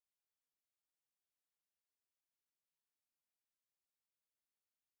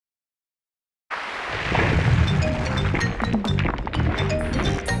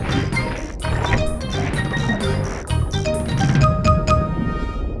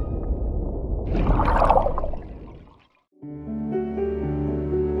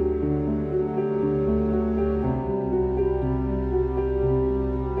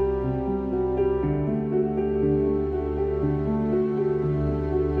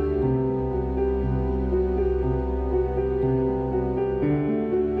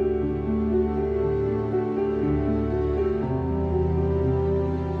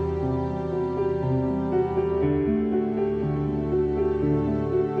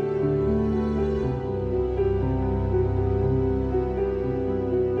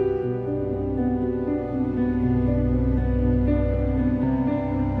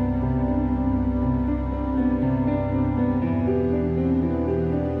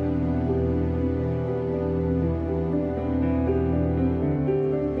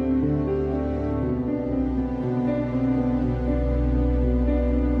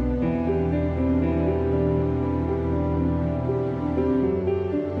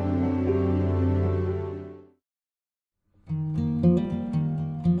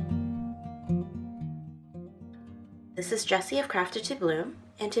This is Jessie of Crafted to Bloom,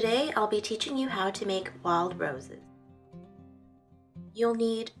 and today I'll be teaching you how to make wild roses. You'll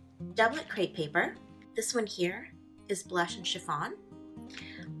need doublet crepe paper. This one here is blush and chiffon.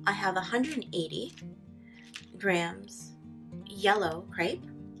 I have 180 grams yellow crepe,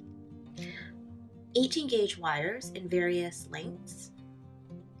 18 gauge wires in various lengths,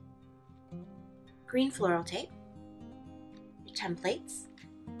 green floral tape, templates,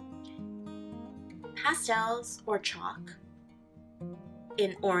 pastels or chalk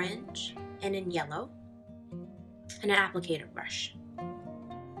in orange and in yellow, and an applicator brush.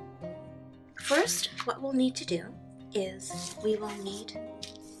 First, what we'll need to do is we will need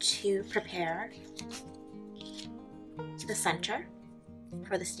to prepare the center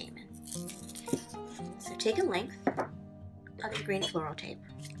for the stamen. So take a length of your green floral tape,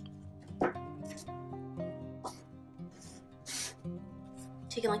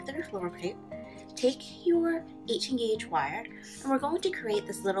 take a length of your floral tape, take your 18 gauge wire, and we're going to create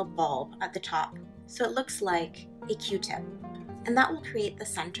this little bulb at the top so it looks like a Q-tip, and that will create the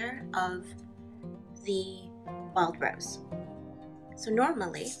center of the wild rose. So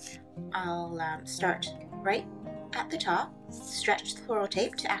normally I'll start right at the top, stretch the floral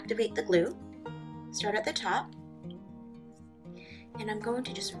tape to activate the glue, start at the top, and I'm going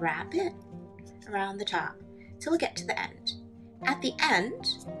to just wrap it around the top till I get to the end. At the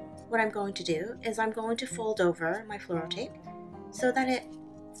end, what I'm going to do is I'm going to fold over my floral tape so that it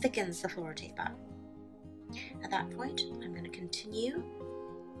thickens the floral tape up. At that point, I'm going to continue.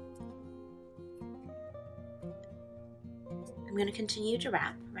 I'm going to continue to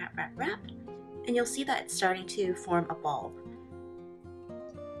wrap, and you'll see that it's starting to form a bulb.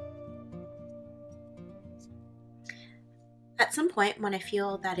 At some point, when I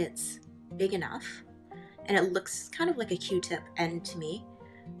feel that it's big enough, and it looks kind of like a Q-tip end to me,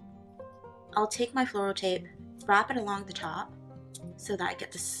 I'll take my floral tape, wrap it along the top so that I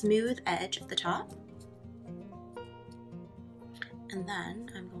get the smooth edge at the top, and then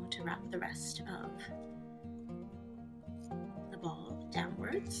I'm going to wrap the rest of the bulb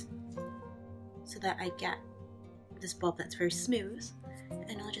downwards so that I get this bulb that's very smooth,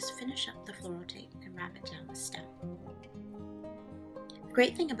 and I'll just finish up the floral tape and wrap it down the stem. The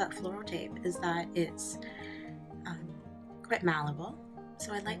great thing about floral tape is that it's quite malleable,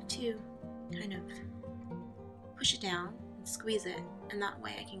 so I like to kind of push it down and squeeze it, and that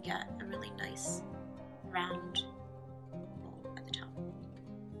way I can get a really nice round bulb at the top.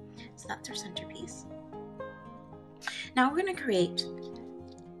 So that's our centerpiece. Now we're going to create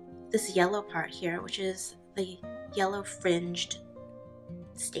this yellow part here, which is the yellow fringed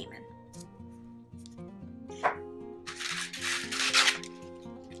stamen.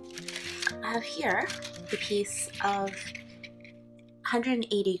 I have here the piece of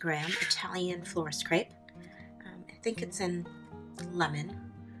 180 gram Italian florist crepe. I think it's in lemon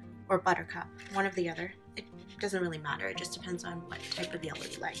or buttercup, one of the other. It doesn't really matter, it just depends on what type of yellow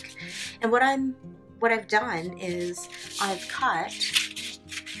you like. And what I've done is I've cut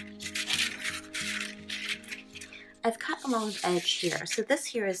along the edge here. So this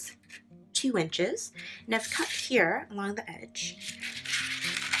here is 2 inches, and I've cut here along the edge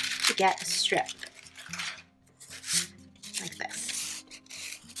to get a strip like this.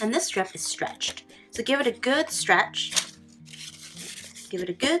 And this strip is stretched. So give it a good stretch. Give it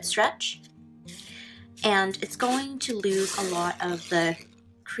a good stretch, and it's going to lose a lot of the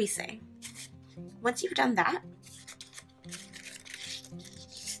creasing. Once you've done that,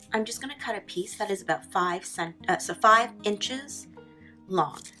 I'm just going to cut a piece that is about 5 inches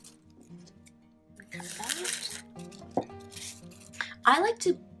long. Cut that. I like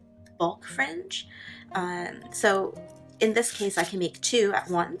to bulk fringe, so in this case I can make 2 at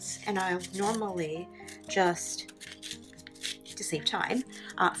once, and I'll normally just, to save time,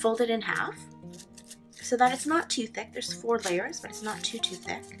 fold it in half so that it's not too thick. There's 4 layers, but it's not too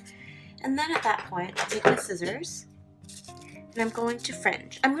thick. And then at that point, I'll take my scissors and I'm going to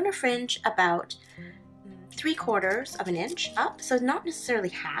fringe. I'm going to fringe about 3/4 of an inch up, so not necessarily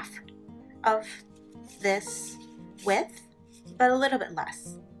half of this width, but a little bit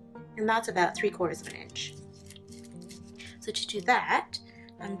less. And that's about 3/4 of an inch. So to do that,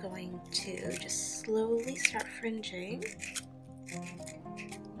 I'm going to just slowly start fringing.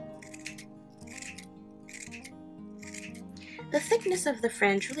 The thickness of the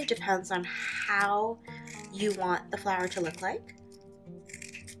fringe really depends on how you want the flower to look like.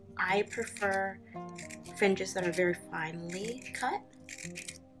 I prefer fringes that are very finely cut.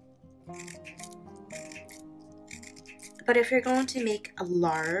 But if you're going to make a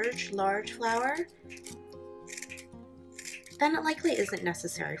large flower, then it likely isn't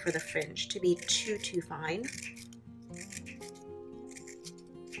necessary for the fringe to be too fine.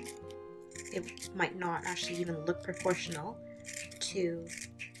 it might not actually even look proportional to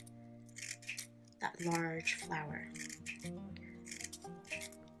that large flower.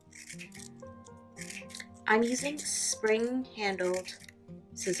 I'm using spring-handled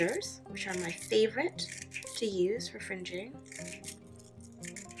scissors, which are my favorite to use for fringing.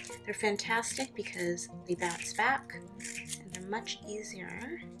 They're fantastic because they bounce back and they're much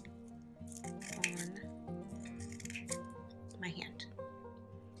easier on my hand.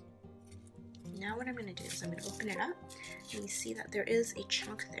 Now what I'm going to do is I'm going to open it up, and you see that there is a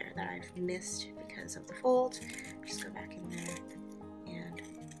chunk there that I've missed because of the fold. Just go back in there and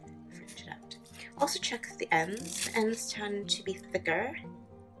fringe it out. Also check the ends. The ends tend to be thicker,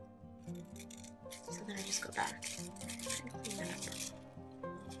 so then I just go back and clean that up.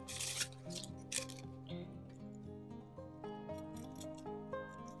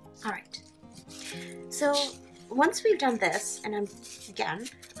 Alright, so once we've done this, and I'm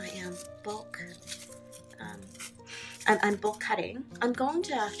bulk cutting, I'm going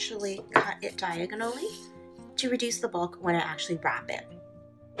to actually cut it diagonally to reduce the bulk when I actually wrap it.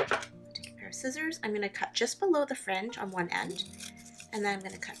 Take a pair of scissors, I'm going to cut just below the fringe on one end, and then I'm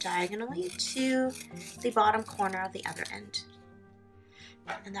going to cut diagonally to the bottom corner of the other end.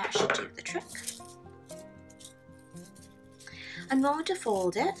 And that should do the trick. I'm going to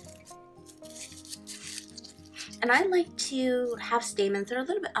fold it, and I like to have stamens that are a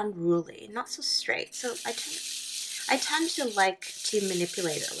little bit unruly, not so straight. So I tend to like to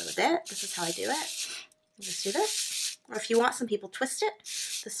manipulate it a little bit. This is how I do it. I'll just do this. Or if you want, some people twist it.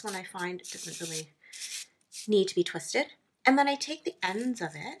 This one I find doesn't really need to be twisted. And then I take the ends of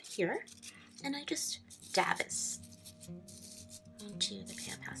it here, and I just dab it into the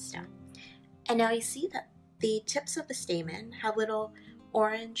pan pastel. And now you see that the tips of the stamen have little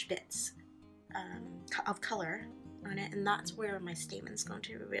orange bits of color on it, and that's where my stamen's going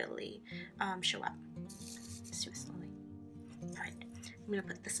to really show up. Let's do it slowly. Alright, I'm going to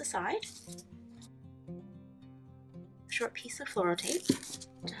put this aside. A short piece of floral tape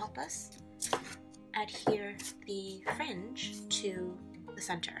to help us adhere the fringe to the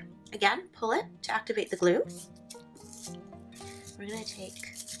center. Again, pull it to activate the glue. We're going to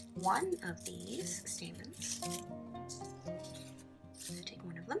take one of these stamens. I'm going to take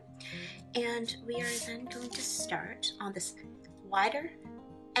one of them, and we are then going to start on this wider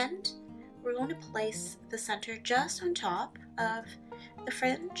end. We're going to place the center just on top of the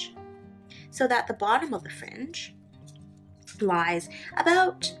fringe so that the bottom of the fringe lies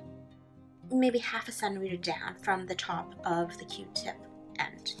about maybe half a centimeter down from the top of the Q-tip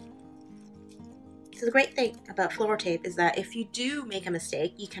end. So the great thing about floral tape is that if you do make a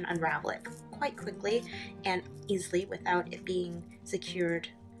mistake, you can unravel it quite quickly and easily without it being secured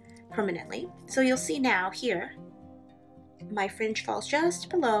permanently. So you'll see now here, my fringe falls just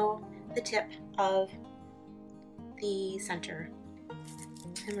below the tip of the center.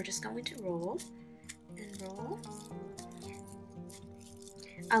 And we're just going to roll and roll,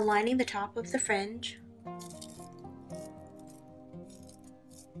 aligning the top of the fringe.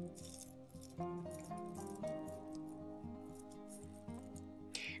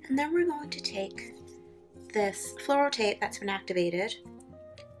 And then we're going to take this floral tape that's been activated,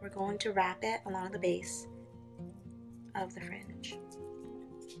 we're going to wrap it along the base of the fringe.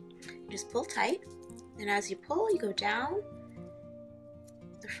 Just pull tight, and as you pull, you go down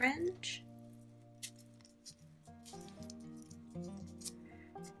the fringe.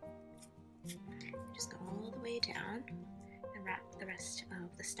 Just go all the way down and wrap the rest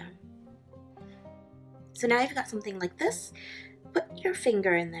of the stem. So now you've got something like this. Put your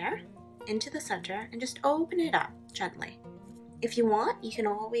finger in there, into the center, and just open it up gently. If you want, you can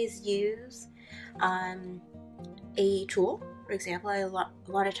always use a tool. For example, a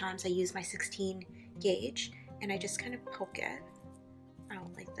lot of times I use my 16 gauge, and I just kind of poke it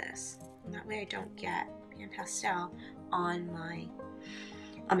out like this. And that way I don't get pan pastel on my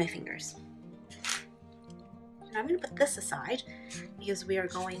fingers. And I'm going to put this aside because we are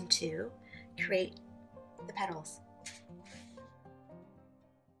going to create the petals.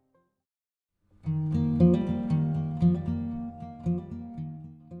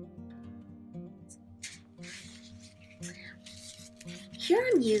 Here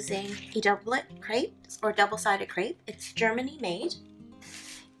I'm using a doublet crepe or double-sided crepe. It's Germany made,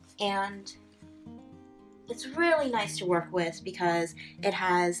 and it's really nice to work with because it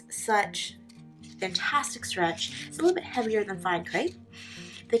has such fantastic stretch. It's a little bit heavier than fine crepe.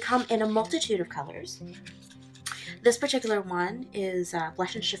 They come in a multitude of colors. This particular one is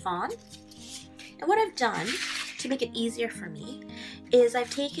blush and chiffon. And what I've done to make it easier for me is I've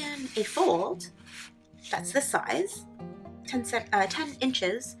taken a fold that's this size, 10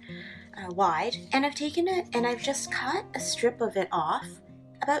 inches wide, and I've taken it and I've just cut a strip of it off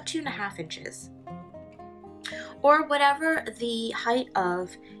about 2.5 inches, or whatever the height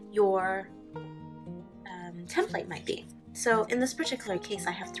of your template might be. So in this particular case,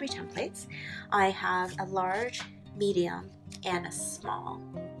 I have 3 templates. I have a large, medium, and a small.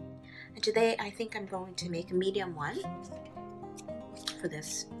 And today I think I'm going to make a medium one for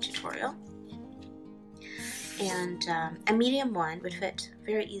this tutorial. And a medium one would fit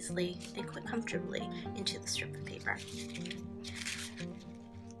very easily and quite comfortably into the strip of paper.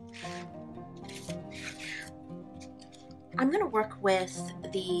 I'm going to work with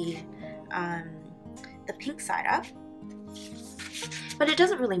the pink side up, but it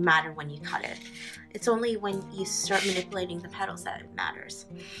doesn't really matter when you cut it. It's only when you start manipulating the petals that it matters.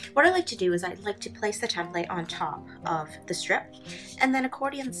 What I like to do is I like to place the template on top of the strip, and then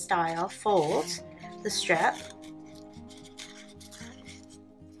accordion style fold the strip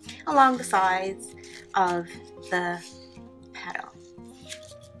along the sides of the petal.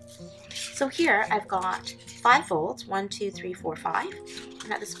 So here I've got 5 folds, 1, 2, 3, 4, 5,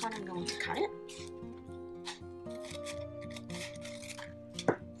 and at this point I'm going to cut it.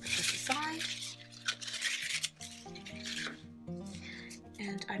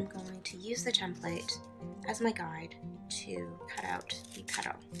 And I'm going to use the template as my guide to cut out the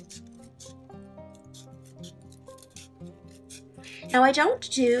petal. Now I don't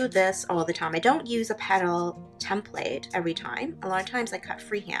do this all the time. I don't use a petal template every time. A lot of times I cut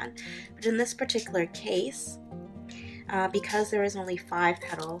freehand, but in this particular case, because there is only 5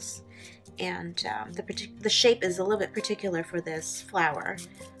 petals and the shape is a little bit particular for this flower,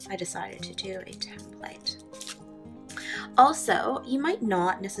 I decided to do a template. Also, you might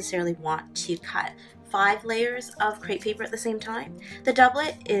not necessarily want to cut 5 layers of crepe paper at the same time. The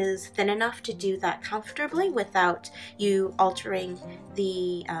doublet is thin enough to do that comfortably without you altering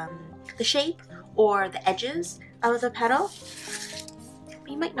the shape or the edges of the petal.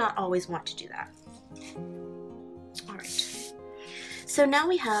 You might not always want to do that. Alright, so now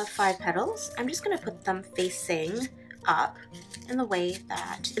we have 5 petals. I'm just going to put them facing up in the way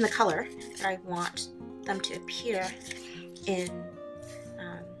that, in the color that I want them to appear in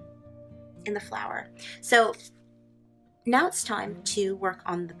the flower. So now it's time to work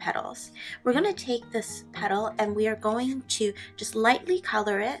on the petals. We're going to take this petal and we are going to just lightly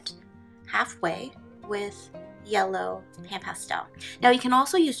color it halfway with yellow pan pastel. Now you can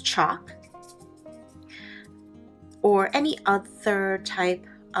also use chalk or any other type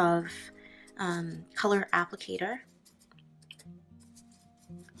of color applicator.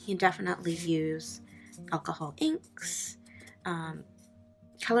 You can definitely use alcohol inks,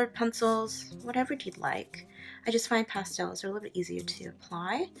 colored pencils, whatever you'd like. I just find pastels are a little bit easier to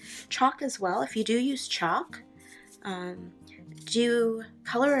apply. Chalk as well. If you do use chalk, do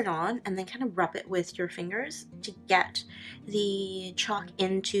color it on and then kind of rub it with your fingers to get the chalk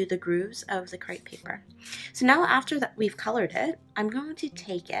into the grooves of the crepe paper. So now after that we've colored it, I'm going to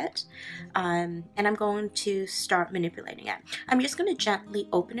take it and I'm going to start manipulating it. I'm just going to gently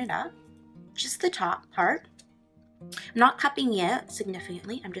open it up, just the top part. I'm not cupping it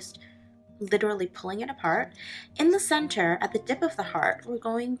significantly, I'm just literally pulling it apart. In the center, at the tip of the heart, we're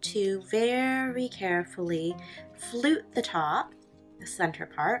going to very carefully flute the top, the center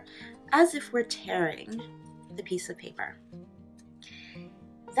part, as if we're tearing the piece of paper.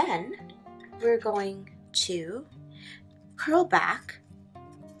 Then we're going to curl back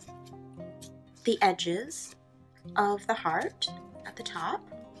the edges of the heart at the top,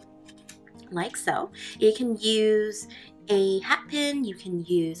 like so. You can use a hat pin, you can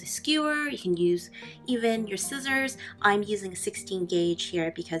use a skewer, you can use even your scissors. I'm using a 16 gauge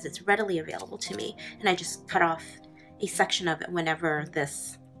here because it's readily available to me, and I just cut off a section of it whenever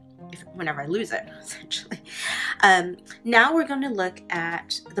I lose it, essentially. Now we're going to look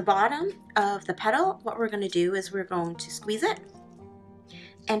at the bottom of the petal. What we're going to do is we're going to squeeze it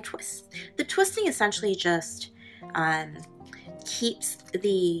and twist. The twisting essentially just keeps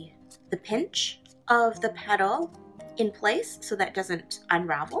the pinch of the petal in place so that it doesn't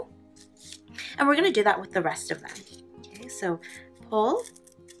unravel. And we're going to do that with the rest of them. Okay, so pull,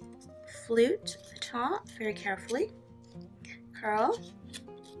 flute the top very carefully, curl,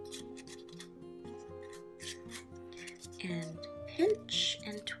 and pinch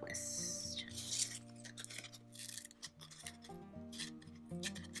and twist.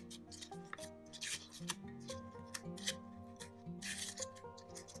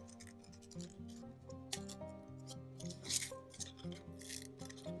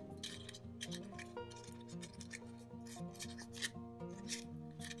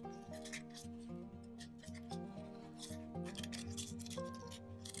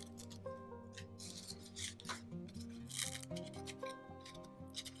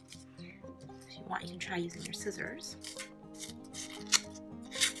 want, you can try using your scissors,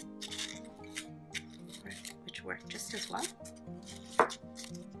 which work just as well.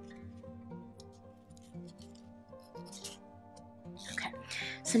 Okay,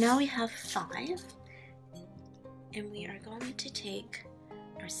 so now we have 5, and we are going to take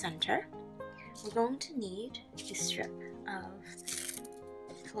our center. We're going to need a strip of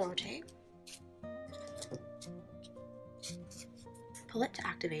floral tape. Pull it to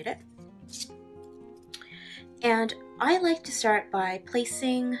activate it. And I like to start by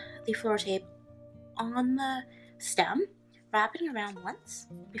placing the floral tape on the stem, wrapping it around once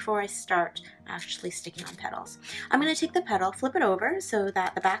before I start actually sticking on petals. I'm going to take the petal, flip it over so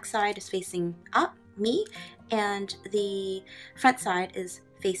that the back side is facing up, me, and the front side is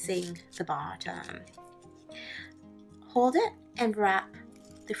facing the bottom. Hold it and wrap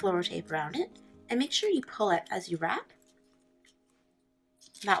the floral tape around it, and make sure you pull it as you wrap.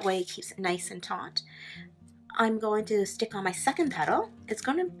 That way it keeps it nice and taut. I'm going to stick on my second petal. It's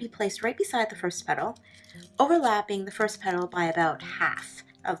going to be placed right beside the first petal, overlapping the first petal by about half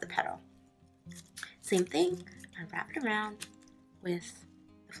of the petal. Same thing, I wrap it around with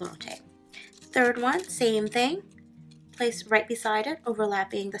the floral tape. Third one, same thing, place right beside it,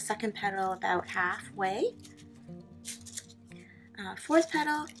 overlapping the second petal about halfway. Fourth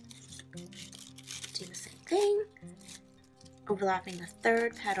petal, do the same thing, overlapping the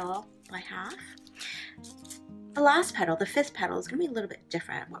third petal by half. The last petal, the fifth petal, is going to be a little bit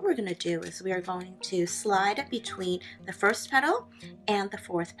different. What we're going to do is we are going to slide it between the first petal and the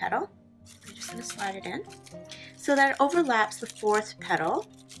fourth petal. We're just going to slide it in so that it overlaps the fourth petal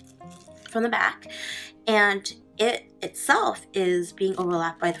from the back, and it itself is being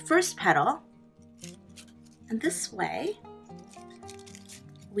overlapped by the first petal. And this way,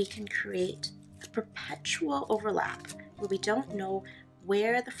 we can create a perpetual overlap where we don't know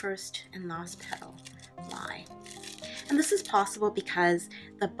where the first and last petal lie. And this is possible because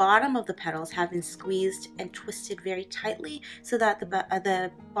the bottom of the petals have been squeezed and twisted very tightly so that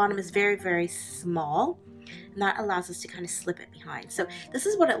the bottom is very, very small, and that allows us to kind of slip it behind. So this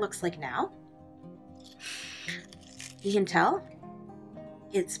is what it looks like now. You can tell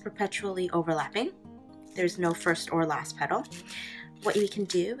it's perpetually overlapping. There's no first or last petal. What we can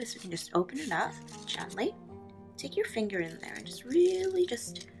do is we can just open it up gently, take your finger in there and just really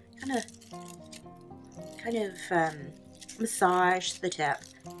just kind of massage the tip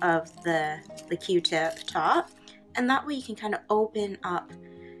of the Q-tip top, and that way you can kind of open up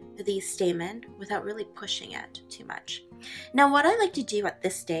the stamen without really pushing it too much. Now what I like to do at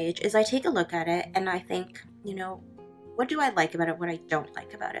this stage is I take a look at it and I think, you know, what do I like about it, what I don't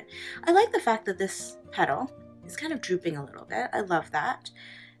like about it. I like the fact that this petal is kind of drooping a little bit. I love that.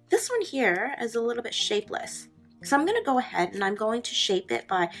 This one here is a little bit shapeless. So I'm going to go ahead and I'm going to shape it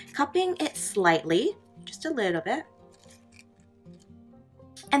by cupping it slightly, just a little bit.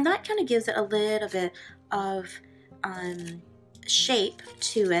 And that kind of gives it a little bit of shape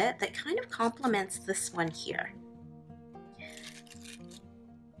to it that kind of complements this one here.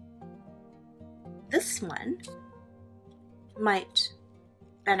 This one might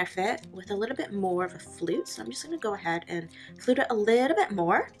benefit with a little bit more of a flute, so I'm just going to go ahead and flute it a little bit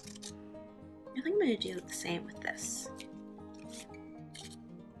more. I think I'm going to do the same with this.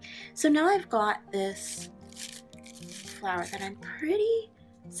 So now I've got this flower that I'm pretty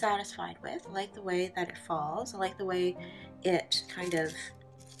satisfied with. I like the way that it falls. I like the way it kind of,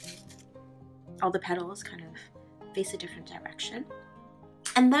 all the petals kind of face a different direction.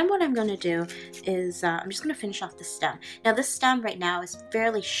 And then what I'm going to do is I'm just going to finish off the stem. Now this stem right now is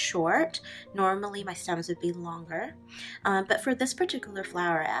fairly short. Normally my stems would be longer. But for this particular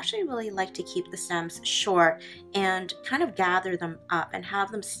flower, I actually really like to keep the stems short and kind of gather them up and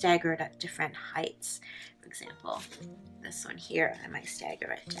have them staggered at different heights. For example, this one here, I might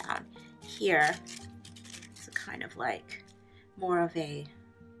stagger it down here. So kind of like more of a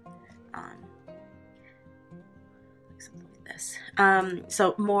something like this.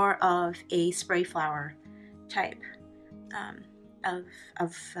 So more of a spray flower type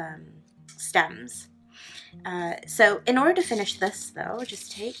of stems. So in order to finish this though,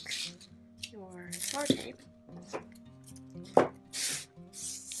 just take your flower tape. I'm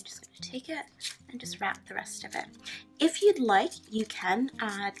just going to take it and just wrap the rest of it. If you'd like, you can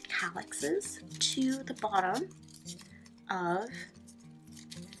add calyxes to the bottom of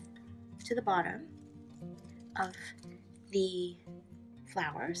the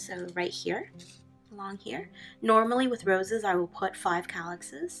flower, so right here, along here. Normally with roses I will put 5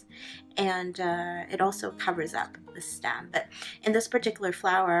 calyxes, and it also covers up the stem, but in this particular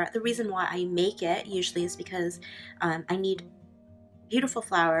flower, the reason why I make it usually is because I need beautiful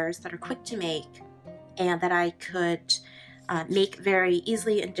flowers that are quick to make and that I could make very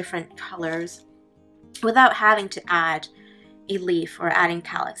easily in different colors without having to add a leaf or adding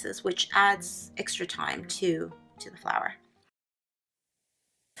calyxes, which adds extra time to the flower.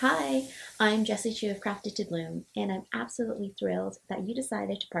 Hi, I'm Jessie Chui of Crafted to Bloom, and I'm absolutely thrilled that you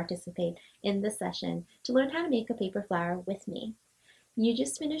decided to participate in this session to learn how to make a paper flower with me. You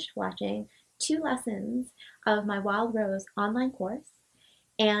just finished watching 2 lessons of my Wild Rose online course,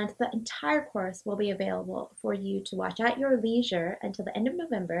 and the entire course will be available for you to watch at your leisure until the end of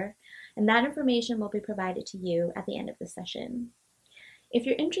November, and that information will be provided to you at the end of the session. If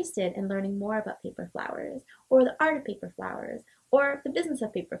you're interested in learning more about paper flowers, or the art of paper flowers, or the business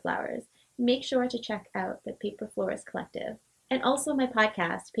of paper flowers, make sure to check out the Paper Florist Collective, and also my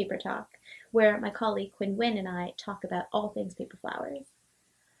podcast, Paper Talk, where my colleague Quinn Wynn and I talk about all things paper flowers.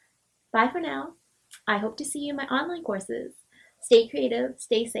 Bye for now. I hope to see you in my online courses. Stay creative,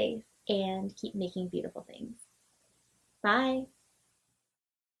 stay safe, and keep making beautiful things. Bye.